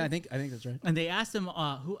Jack there? Yeah, I think that's right. And they asked him,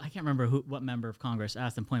 who I can't remember what member of Congress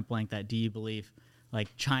asked him point blank that, do you believe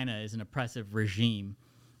China is an oppressive regime?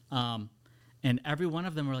 And every one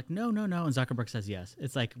of them were like, no. And Zuckerberg says yes.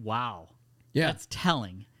 It's like, wow. Yeah. That's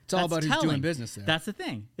telling. It's all about who's doing business there. That's the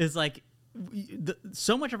thing. Is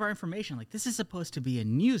so much of our information, this is supposed to be a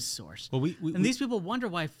news source. Well, these people wonder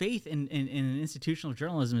why faith in institutional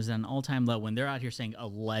journalism is at an all-time low when they're out here saying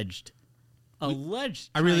alleged Chinese.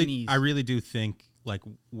 I really do think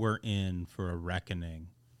we're in for a reckoning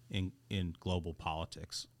in global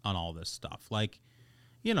politics on all this stuff.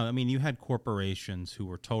 You had corporations who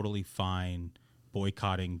were totally fine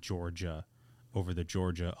boycotting Georgia over the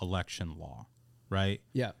Georgia election law, right?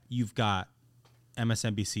 Yeah. You've got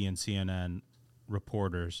MSNBC and CNN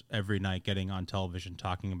reporters every night getting on television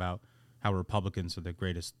talking about how Republicans are the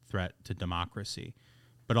greatest threat to democracy.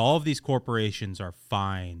 But all of these corporations are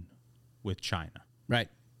fine with China. Right.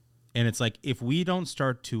 And it's if we don't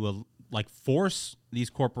start to force these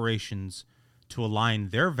corporations to align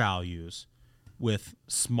their values with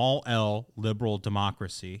small L liberal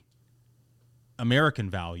democracy, American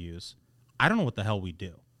values, I don't know what the hell we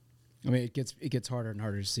do. I mean, it gets harder and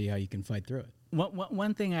harder to see how you can fight through it.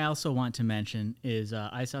 One thing I also want to mention is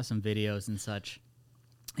I saw some videos and such,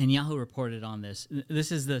 and Yahoo reported on this. This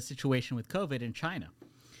is the situation with COVID in China,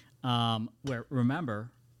 where,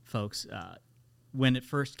 remember, folks, when it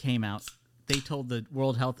first came out,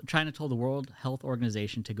 China told the World Health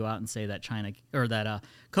Organization to go out and say that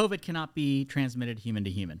COVID cannot be transmitted human to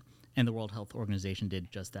human, and the World Health Organization did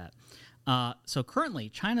just that. So currently,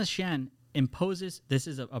 China's Shan imposes, this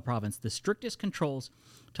is a province, the strictest controls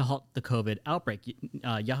to halt the COVID outbreak.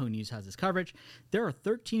 Yahoo News has this coverage. There are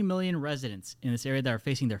 13 million residents in this area that are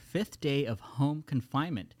facing their 5th day of home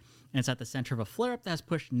confinement. And it's at the center of a flare-up that has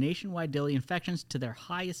pushed nationwide daily infections to their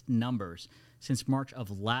highest numbers since March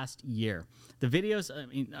of last year. The videos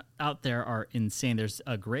out there are insane. There's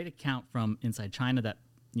a great account from inside China that,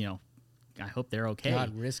 I hope they're okay.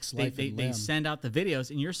 God, risks life and limb. They send out the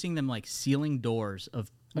videos, and you're seeing them sealing doors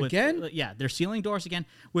again. Yeah, they're sealing doors again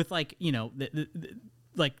with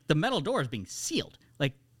the metal doors being sealed.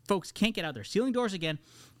 Folks can't get out there. Sealing doors again.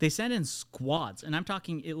 They send in squads, and I'm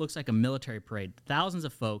talking, it looks like a military parade. Thousands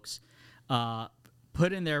of folks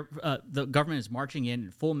put in there. The government is marching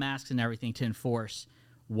in full masks and everything to enforce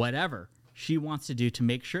whatever she wants to do to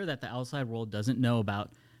make sure that the outside world doesn't know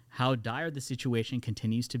about how dire the situation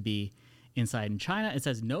continues to be inside in China. It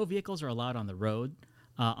says no vehicles are allowed on the road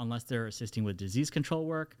unless they're assisting with disease control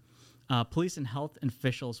work. Police and health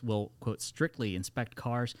officials will, quote, strictly inspect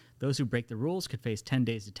cars. Those who break the rules could face 10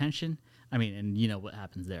 days detention. I mean, and you know what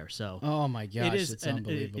happens there. So, Oh my gosh, it's it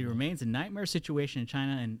unbelievable. remains a nightmare situation in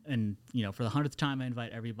China. And you know, for the 100th time, I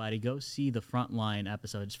invite everybody go see the Frontline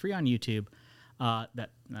episode. It's free on YouTube.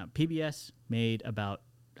 That PBS made about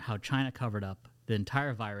how China covered up the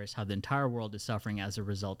entire virus, how the entire world is suffering as a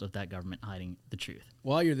result of that government hiding the truth.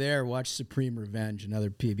 While you're there, watch Supreme Revenge, another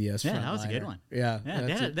PBS. Yeah, that was a good one. Yeah,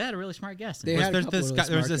 they had a really smart guest. They There's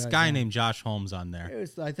had this guy named Josh Holmes on there.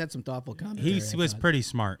 I had some thoughtful commentary. He was pretty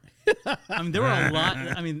smart. I mean, there were a lot.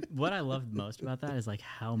 I mean, what I loved most about that is like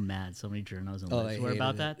how mad so many journos and lawyers were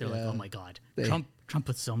about that. They're like, "Oh my God, Trump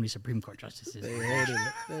put so many Supreme Court justices." They hated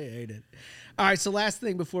it. They hate it. All right. So last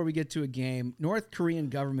thing before we get to a game, North Korean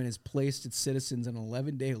government has placed its citizens on an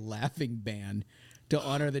 11-day laughing ban to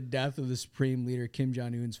honor the death of the Supreme Leader Kim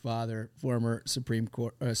Jong Un's father, former Supreme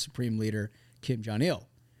Leader Kim Jong Il.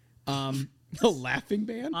 A laughing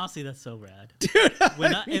ban? Honestly, that's so rad.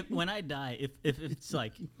 Dude, when I die, if it's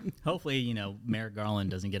like, hopefully, you know, Mayor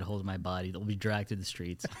Garland doesn't get a hold of my body, they'll be dragged to the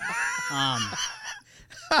streets.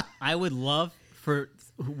 I would love for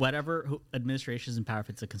whatever administration is in power, if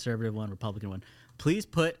it's a conservative one, Republican one, please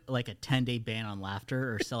put like a 10-day ban on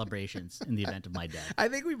laughter or celebrations in the event of my death. I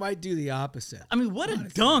think we might do the opposite. I mean, what a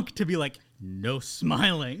dunk to be like, no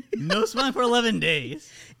smiling for 11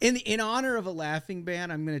 days. In honor of a laughing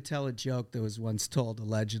ban, I'm going to tell a joke that was once told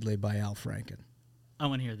allegedly by Al Franken. I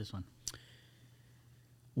want to hear this one.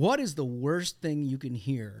 What is the worst thing you can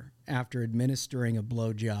hear after administering a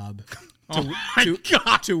blowjob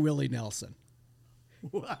to Willie Nelson?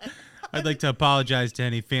 What? I'd like to apologize to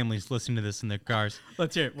any families listening to this in their cars.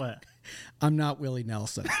 Let's hear it. What? I'm not Willie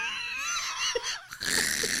Nelson.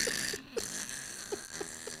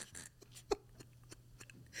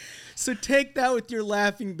 So take that with your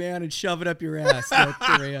laughing ban and shove it up your ass, North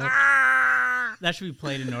Korea. That should be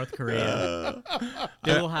played in North Korea.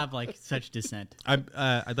 They will have like such dissent.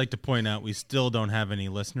 I'd like to point out we still don't have any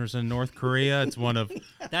listeners in North Korea. It's one of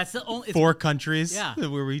that's the only 4 countries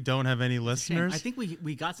where we don't have any listeners. I think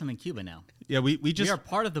we got some in Cuba now. Yeah, we are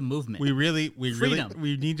part of the movement.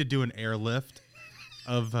 We need to do an airlift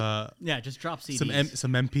of just drop CDs.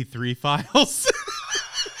 some MP3 files.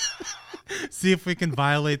 See if we can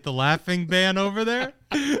violate the laughing ban over there.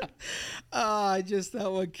 That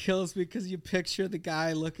one kills me because you picture the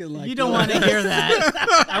guy looking like... You don't want to hear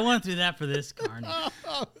that. I want to do that for this carnage.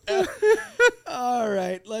 All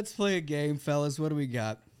right, let's play a game, fellas. What do we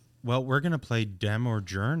got? Well, we're going to play Dem or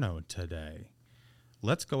Journo today.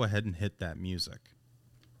 Let's go ahead and hit that music.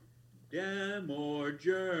 Dem or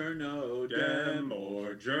Journo, Dem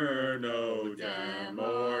or Journo, Dem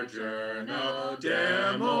or Journo,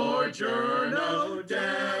 Dem or Journo,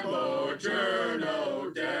 Dem or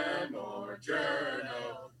Journo, Dem or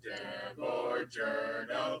Journo, Dem or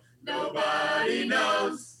Journo, nobody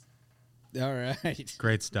knows. All right.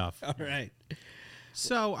 Great stuff. All right.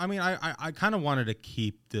 So, I mean, I kind of wanted to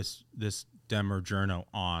keep this Dem or Journo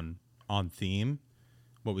on theme,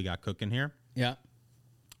 what we got cooking here. Yeah.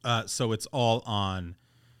 So it's all on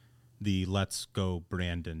the Let's Go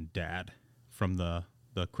Brandon dad from the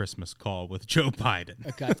Christmas call with Joe Biden.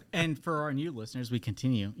 Okay. And for our new listeners, we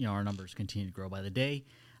continue, our numbers continue to grow by the day.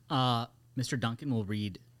 Mr. Duncan will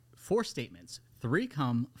read 4 statements. 3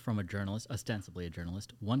 come from a journalist, ostensibly a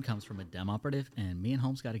journalist. 1 comes from a Dem operative, and me and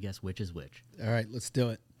Holmes got to guess which is which. All right, let's do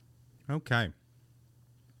it. Okay.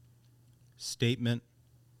 Statement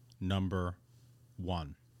number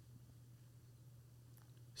 1.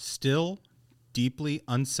 Still deeply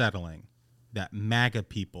unsettling that MAGA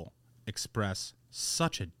people express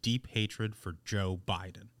such a deep hatred for Joe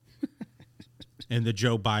Biden. And the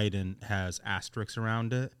Joe Biden has asterisks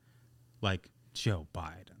around it, like Joe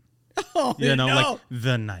Biden. Oh, like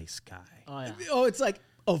the nice guy. Oh, yeah. Oh, it's like,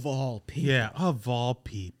 of all people. Yeah, of all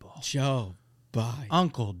people. Joe Biden.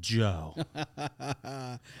 Uncle Joe.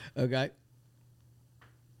 Okay.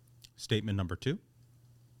 Statement number 2.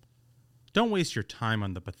 Don't waste your time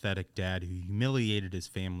on the pathetic dad who humiliated his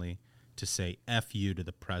family to say F you to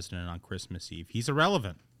the president on Christmas Eve. He's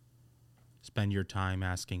irrelevant. Spend your time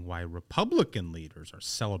asking why Republican leaders are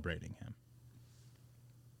celebrating him.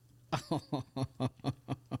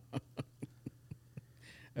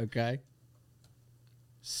 Okay.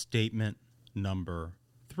 Statement number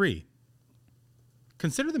 3.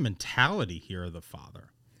 Consider the mentality here of the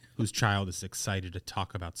father, whose child is excited to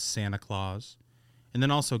talk about Santa Claus, and then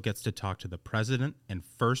also gets to talk to the president and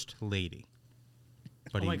first lady.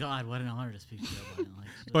 But my God, what an honor to speak to Joe Biden.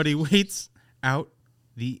 But he waits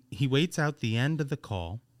out the end of the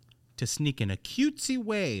call to sneak in a cutesy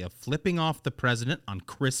way of flipping off the president on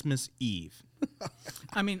Christmas Eve.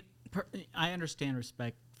 I mean, I understand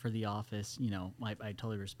respect for the office. I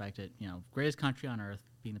totally respect it. Greatest country on earth.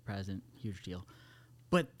 being the president, huge deal.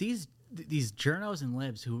 But these journos and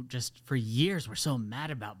libs who just for years were so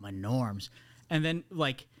mad about my norms, and then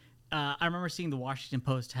like I remember seeing the Washington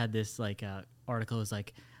Post had this like article. It was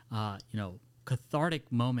like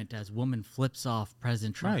cathartic moment as woman flips off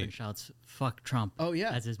President Trump and shouts "fuck Trump." Oh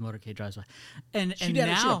yeah, as his motorcade drives by, and she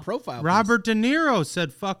now a profile. Robert De Niro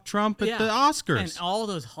said "fuck Trump" at the Oscars, and all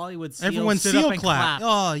those Hollywood seals everyone stood seal up and clapped.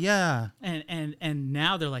 clapped. Oh yeah, and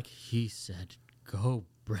now they're like, he said, "Go,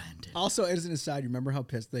 Brandon." Also, as an aside, you remember how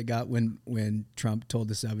pissed they got when Trump told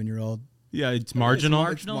the 7-year-old? Yeah, it's marginal.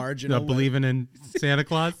 It's marginal. Believing in Santa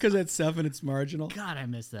Claus because at 7 it's marginal. God, I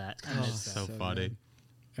miss that. So funny.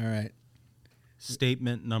 All right.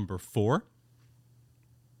 Statement number 4.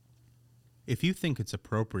 If you think it's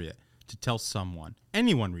appropriate to tell someone,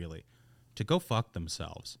 anyone really, to go fuck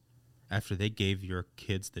themselves after they gave your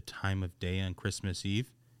kids the time of day on Christmas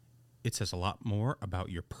Eve, it says a lot more about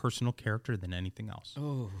your personal character than anything else.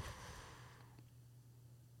 Oh.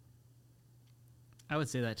 I would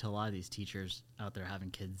say that to a lot of these teachers out there having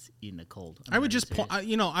kids eat in the cold. I would just point,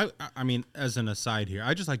 I mean, as an aside here,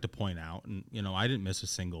 I just like to point out, and I didn't miss a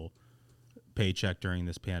single paycheck during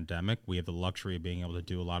this pandemic. We have the luxury of being able to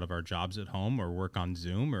do a lot of our jobs at home or work on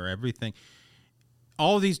Zoom or everything.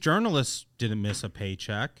 All of these journalists didn't miss a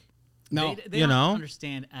paycheck. No, they don't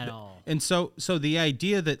understand at all. And so the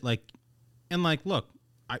idea that look,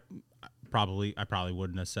 I probably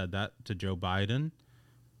wouldn't have said that to Joe Biden,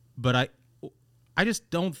 but I just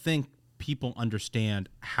don't think people understand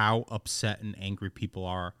how upset and angry people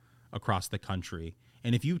are across the country.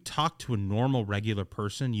 And if you talk to a normal, regular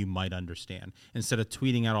person, you might understand instead of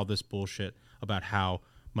tweeting out all this bullshit about how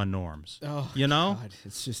my norms. Oh, God,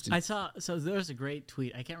 it's just. So there was a great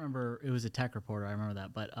tweet. I can't remember. It was a tech reporter. I remember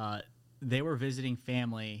that. But they were visiting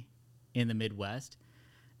family in the Midwest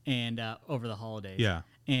and over the holidays. Yeah.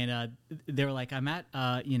 And they were like, I'm at,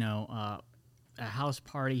 a house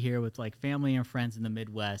party here with like family and friends in the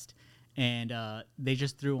Midwest. And they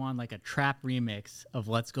just threw on like a trap remix of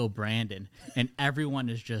 "Let's Go Brandon," and everyone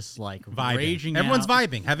is just like vibing. Raging. Everyone's out.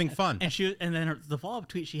 vibing, having fun. And then the follow-up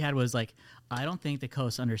tweet she had was like, "I don't think the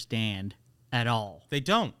coasts understand at all. They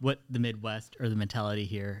don't what the Midwest or the mentality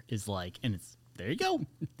here is like." And it's there you go,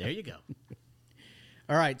 there you go.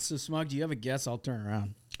 All right, so Smug, do you have a guess? I'll turn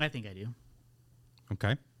around. I think I do.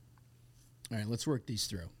 Okay. All right, let's work these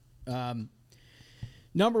through.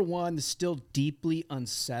 Number one, it's still deeply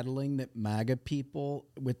unsettling that MAGA people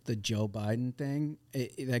with the Joe Biden thing,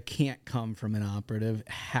 that can't come from an operative. It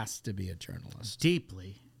has to be a journalist.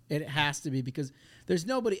 Deeply. It has to be because there's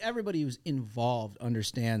everybody who's involved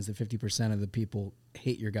understands that 50% of the people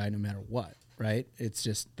hate your guy no matter what, right? It's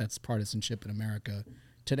just, that's partisanship in America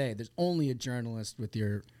today. There's only a journalist with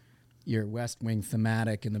your West Wing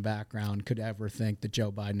thematic in the background could ever think that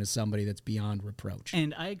Joe Biden is somebody that's beyond reproach.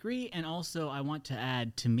 And I agree. And also I want to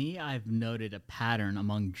add, to me, I've noted a pattern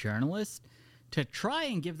among journalists to try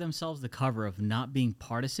and give themselves the cover of not being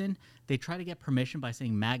partisan. They try to get permission by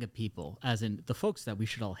saying MAGA people, as in the folks that we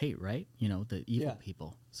should all hate, right? The evil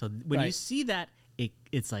people. So when you see that,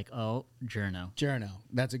 it's like, oh, Journo. Journo.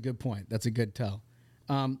 That's a good point. That's a good tell.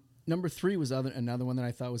 Number 3 was another one that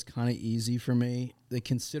I thought was kind of easy for me. They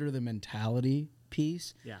consider the mentality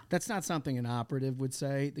piece. Yeah. That's not something an operative would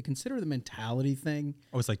say. They consider the mentality thing.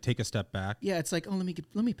 Oh, it's like take a step back. Yeah, it's like, oh,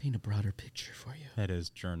 let me paint a broader picture for you. That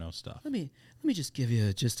is Journo stuff. Let me just give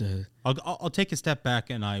you just a. I'll take a step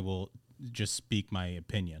back and I will just speak my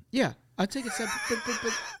opinion. Yeah, I'll take a step,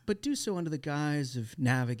 but do so under the guise of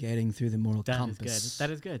navigating through the moral compass.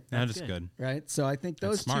 That is good. That is good. Right. So I think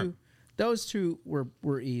those two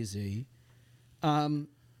were easy.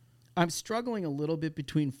 I'm struggling a little bit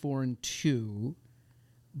between 4 and 2,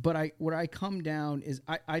 but where I come down is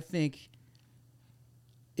I think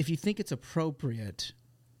if you think it's appropriate,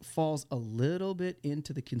 falls a little bit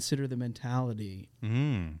into the consider the mentality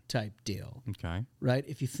type deal. Okay. Right?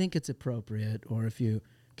 If you think it's appropriate, or if you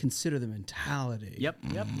consider the mentality. Yep.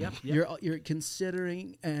 You're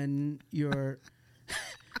considering and you're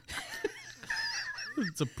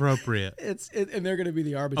It's appropriate. And they're going to be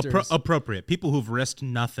the arbiters. Appropriate. People who've risked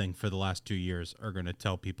nothing for the last 2 years are going to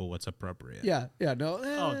tell people what's appropriate. Yeah. No.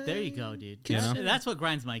 Oh, there you go, dude. That's what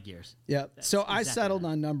grinds my gears. Yeah. So I settled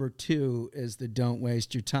on number 2 is the don't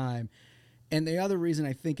waste your time. And the other reason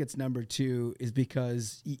I think it's number 2 is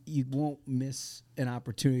because you won't miss an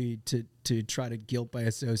opportunity to try to guilt by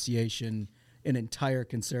association an entire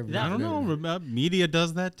conservative. I don't know. Media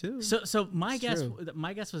does that too. So my guess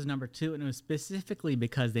was number 2, and it was specifically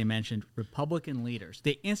because they mentioned Republican leaders.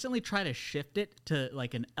 They instantly try to shift it to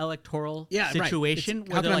like an electoral situation.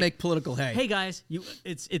 Right. How can I make political hay? Hey guys,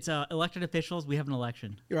 it's elected officials. We have an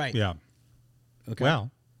election. Right. Yeah. Okay.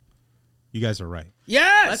 Well, you guys are right.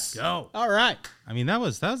 Yes. Let's go. All right. I mean, that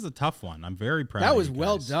was a tough one. I'm very proud. That of was you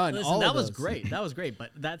well guys. done. Listen, All that of was those. great. That was great.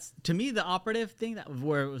 But that's, to me, the operative thing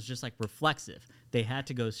where it was just like reflexive. They had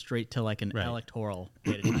to go straight to like an Right. electoral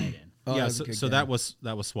way to tie it in. Oh, Yeah. that was a good So game. that was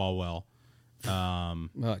Swalwell.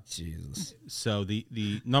 Oh Jesus. So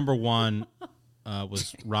the number one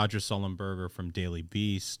was Roger Sullenberger from Daily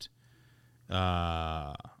Beast.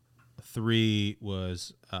 3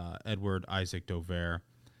 was Edward Isaac Dover.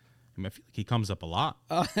 I mean, I feel like he comes up a lot.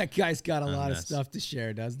 Oh, that guy's got a lot of this. stuff to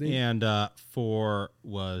share, doesn't he? And 4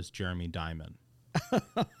 was Jeremy Diamond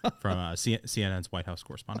from CNN's White House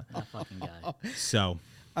correspondent. That fucking guy. So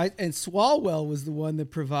And Swalwell was the one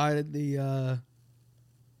that provided the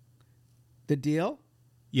deal.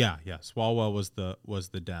 yeah. Swalwell was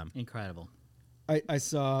the Dem. Incredible. I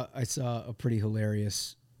saw a pretty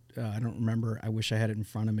hilarious. I don't remember. I wish I had it in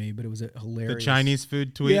front of me, but it was a hilarious. The Chinese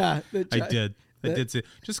food tweet. Yeah, I did see.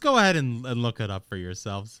 Just go ahead and look it up for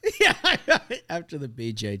yourselves. Yeah, after the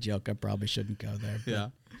BJ joke, I probably shouldn't go there. But,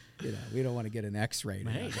 Yeah. We don't want to get an X rating.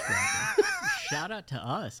 Hey, shout out to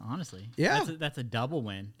us, honestly. Yeah. That's a double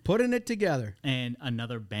win. Putting it together. And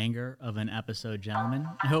another banger of an episode, gentlemen.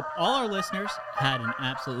 I hope all our listeners had an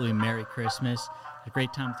absolutely Merry Christmas, a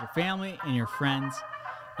great time with your family and your friends.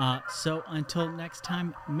 So until next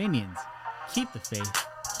time, minions, keep the faith,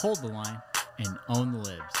 hold the line, and own the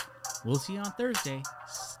libs. We'll see you on Thursday.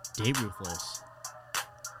 Stay ruthless.